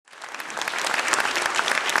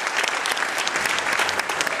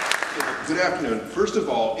Good afternoon. First of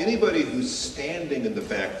all, anybody who's standing in the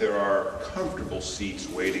back, there are comfortable seats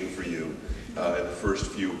waiting for you in the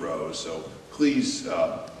first few rows, so please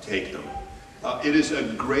take them. It is a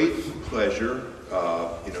great pleasure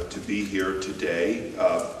to be here today.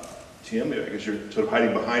 Tim, I guess you're sort of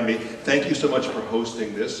hiding behind me. Thank you so much for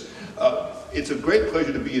hosting this. It's a great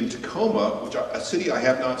pleasure to be in Tacoma, a city I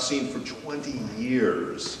have not seen for 20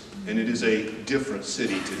 years, and it is a different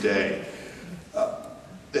city today.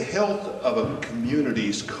 The health of a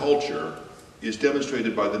community's culture is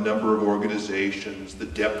demonstrated by the number of organizations, the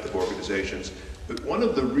depth of organizations, but one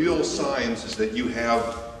of the real signs is that you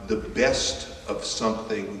have the best of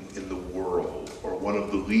something in the world, or one of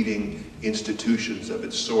the leading institutions of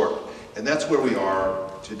its sort. And that's where we are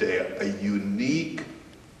today, a unique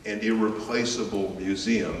and irreplaceable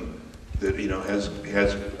museum that has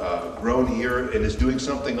grown here and is doing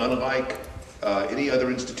something unlike any other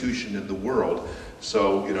institution in the world.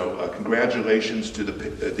 So, congratulations to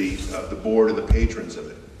the board and the patrons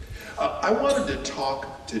of it. I wanted to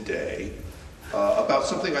talk today about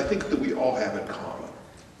something I think that we all have in common.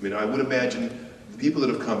 I mean, I would imagine the people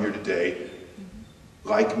that have come here today,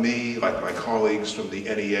 like me, like my colleagues from the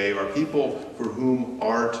NEA, are people for whom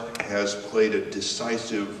art has played a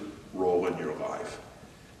decisive role in your life.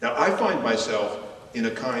 Now, I find myself in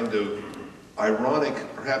a kind of ironic,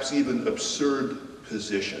 perhaps even absurd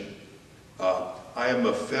position. I am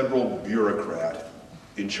a federal bureaucrat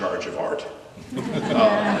in charge of art.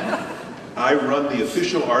 I run the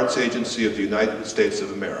official arts agency of the United States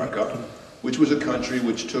of America, which was a country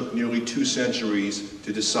which took nearly 2 centuries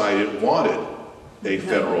to decide it wanted a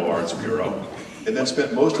federal arts bureau, and then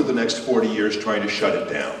spent most of the next 40 years trying to shut it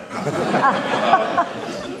down.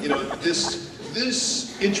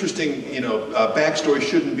 This interesting, backstory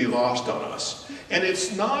shouldn't be lost on us. And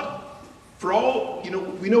it's not, for all,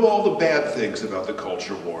 we know all the bad things about the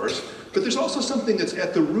culture wars, but there's also something that's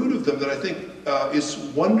at the root of them that I think is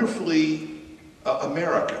wonderfully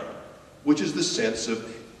American, which is the sense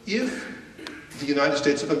of, if the United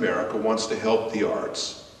States of America wants to help the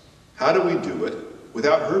arts, how do we do it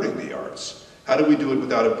without hurting the arts? How do we do it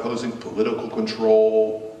without imposing political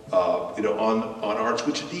control on arts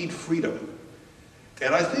which need freedom?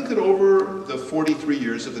 And I think that over the 43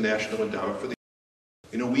 years of the National Endowment for the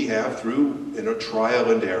we have, through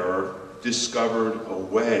trial and error, discovered a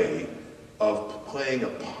way of playing a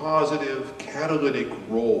positive, catalytic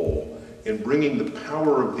role in bringing the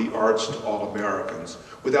power of the arts to all Americans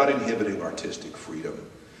without inhibiting artistic freedom.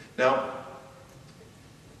 Now,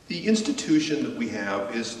 the institution that we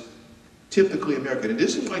have is typically American. It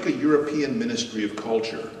isn't like a European Ministry of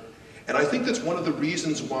Culture. And I think that's one of the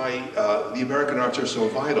reasons why the American arts are so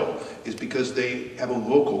vital, is because they have a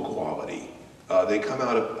local quality. They come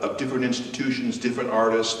out of different institutions, different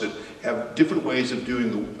artists that have different ways of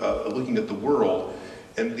looking at the world.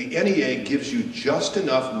 And the NEA gives you just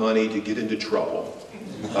enough money to get into trouble.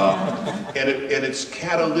 And it's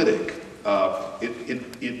catalytic.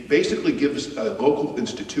 It basically gives a local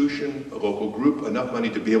institution, a local group, enough money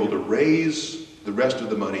to be able to raise the rest of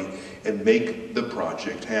the money and make the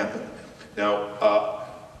project happen. Now,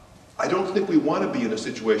 I don't think we want to be in a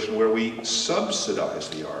situation where we subsidize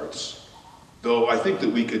the arts, though I think that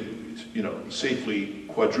we could, safely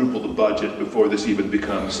quadruple the budget before this even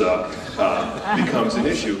becomes an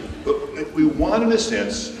issue. But we want, in a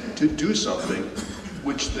sense, to do something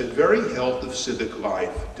which the very health of civic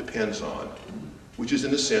life depends on, which is,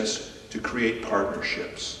 in a sense, to create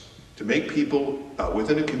partnerships, to make people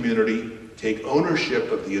within a community take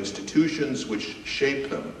ownership of the institutions which shape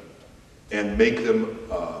them and make them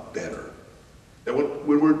better. Now,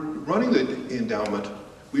 when we're running the endowment,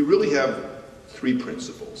 we really have 3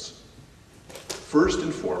 principles. First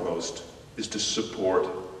and foremost is to support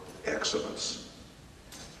excellence.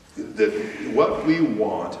 That what we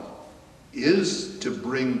want is to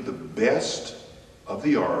bring the best of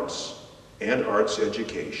the arts and arts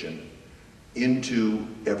education into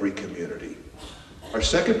every community. Our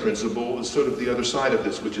second principle is sort of the other side of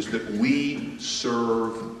this, which is that we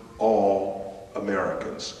serve all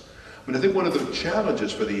Americans. I think one of the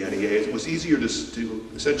challenges for the NEA is it was easier to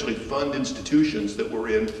essentially fund institutions that were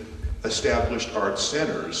in established arts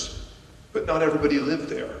centers, but not everybody lived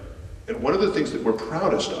there. And one of the things that we're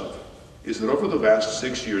proudest of is that over the last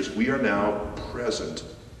 6 years, we are now present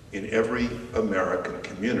in every American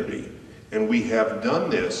community. And we have done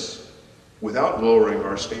this without lowering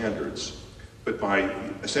our standards, but by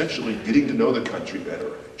essentially getting to know the country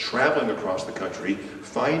better, traveling across the country,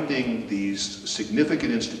 finding these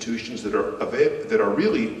significant institutions that are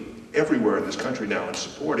really everywhere in this country now and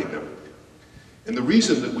supporting them. And the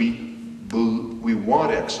reason that we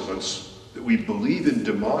want excellence, that we believe in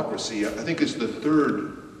democracy, I think is the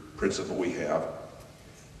third principle we have.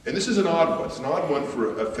 And this is an odd one. It's an odd one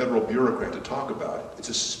for a federal bureaucrat to talk about. It's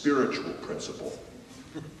a spiritual principle.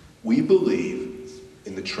 We believe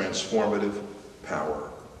in the transformative power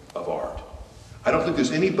of art. I don't think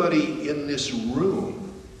there's anybody in this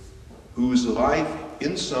room whose life,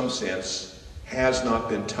 in some sense, has not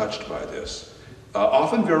been touched by this.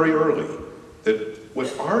 Often very early, that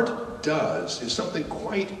what art does is something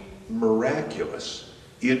quite miraculous.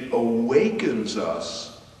 It awakens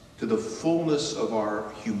us to the fullness of our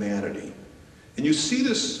humanity. And you see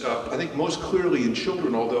this, I think, most clearly in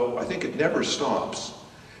children, although I think it never stops.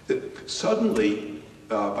 That suddenly,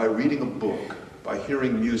 by reading a book, by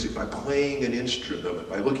hearing music, by playing an instrument,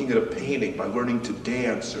 by looking at a painting, by learning to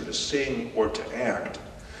dance or to sing or to act,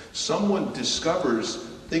 someone discovers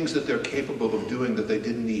things that they're capable of doing that they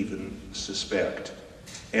didn't even suspect.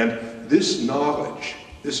 And this knowledge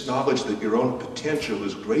that your own potential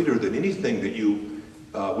is greater than anything that you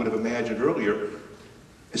would have imagined earlier,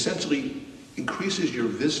 essentially increases your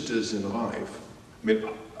vistas in life. I mean,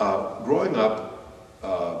 growing up,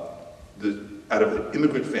 out of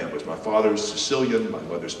immigrant families, my father's Sicilian, my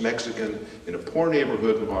mother's Mexican, in a poor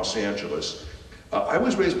neighborhood in Los Angeles, I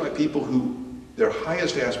was raised by people who their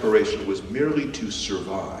highest aspiration was merely to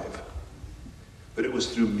survive. But it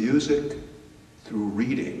was through music, through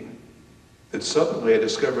reading, that suddenly I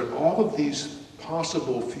discovered all of these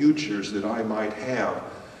possible futures that I might have,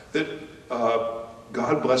 that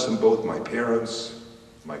God bless them both, my parents,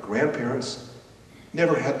 my grandparents,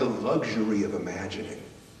 never had the luxury of imagining.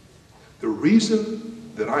 The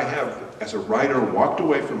reason that I have, as a writer, walked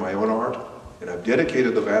away from my own art, and I've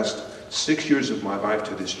dedicated the last 6 years of my life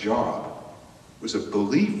to this job, was a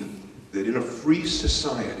belief that in a free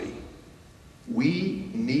society, we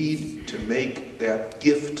need to make that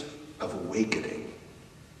gift of awakening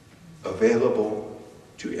available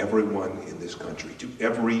to everyone in this country, to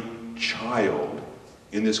every child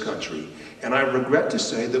in this country. And I regret to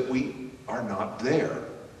say that we are not there.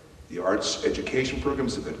 The arts education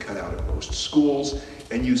programs have been cut out of most schools,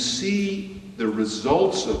 and you see the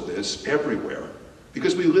results of this everywhere.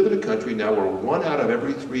 Because we live in a country now where 1 out of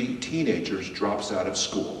every 3 teenagers drops out of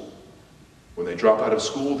school. When they drop out of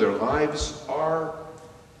school, their lives are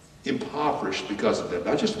impoverished because of that.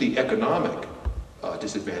 Not just the economic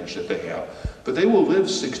disadvantage that they have, but they will live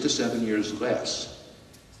 6 to 7 years less.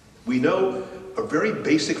 We know a very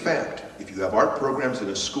basic fact. If you have art programs in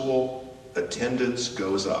a school, attendance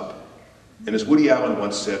goes up. And as Woody Allen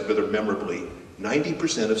once said, rather memorably,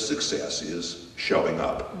 90% of success is showing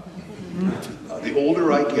up. The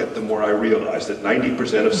older I get, the more I realize that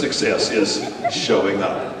 90% of success is showing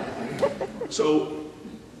up. So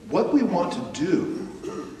what we want to do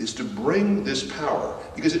is to bring this power,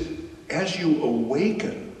 because as you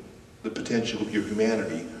awaken the potential of your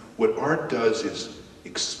humanity, what art does is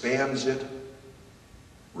expands it,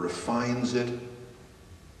 refines it,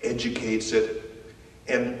 educates it,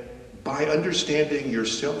 and by understanding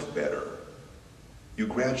yourself better, you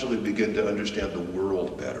gradually begin to understand the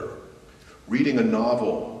world better. Reading a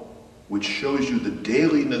novel which shows you the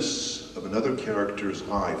dailiness of another character's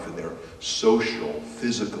life and their social,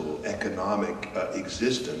 physical, economic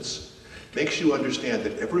existence makes you understand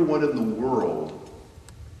that everyone in the world,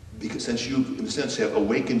 because since you, in a sense, have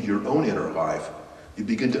awakened your own inner life, you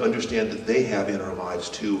begin to understand that they have inner lives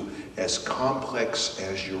too, as complex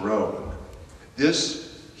as your own.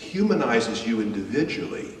 This humanizes you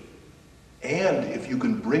individually, and if you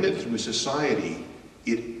can bring it through society,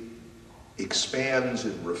 it expands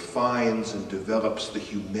and refines and develops the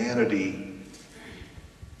humanity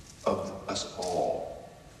of us all.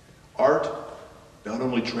 Art not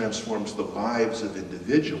only transforms the lives of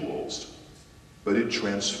individuals, but it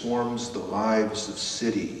transforms the lives of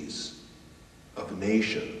cities, of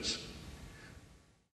nations,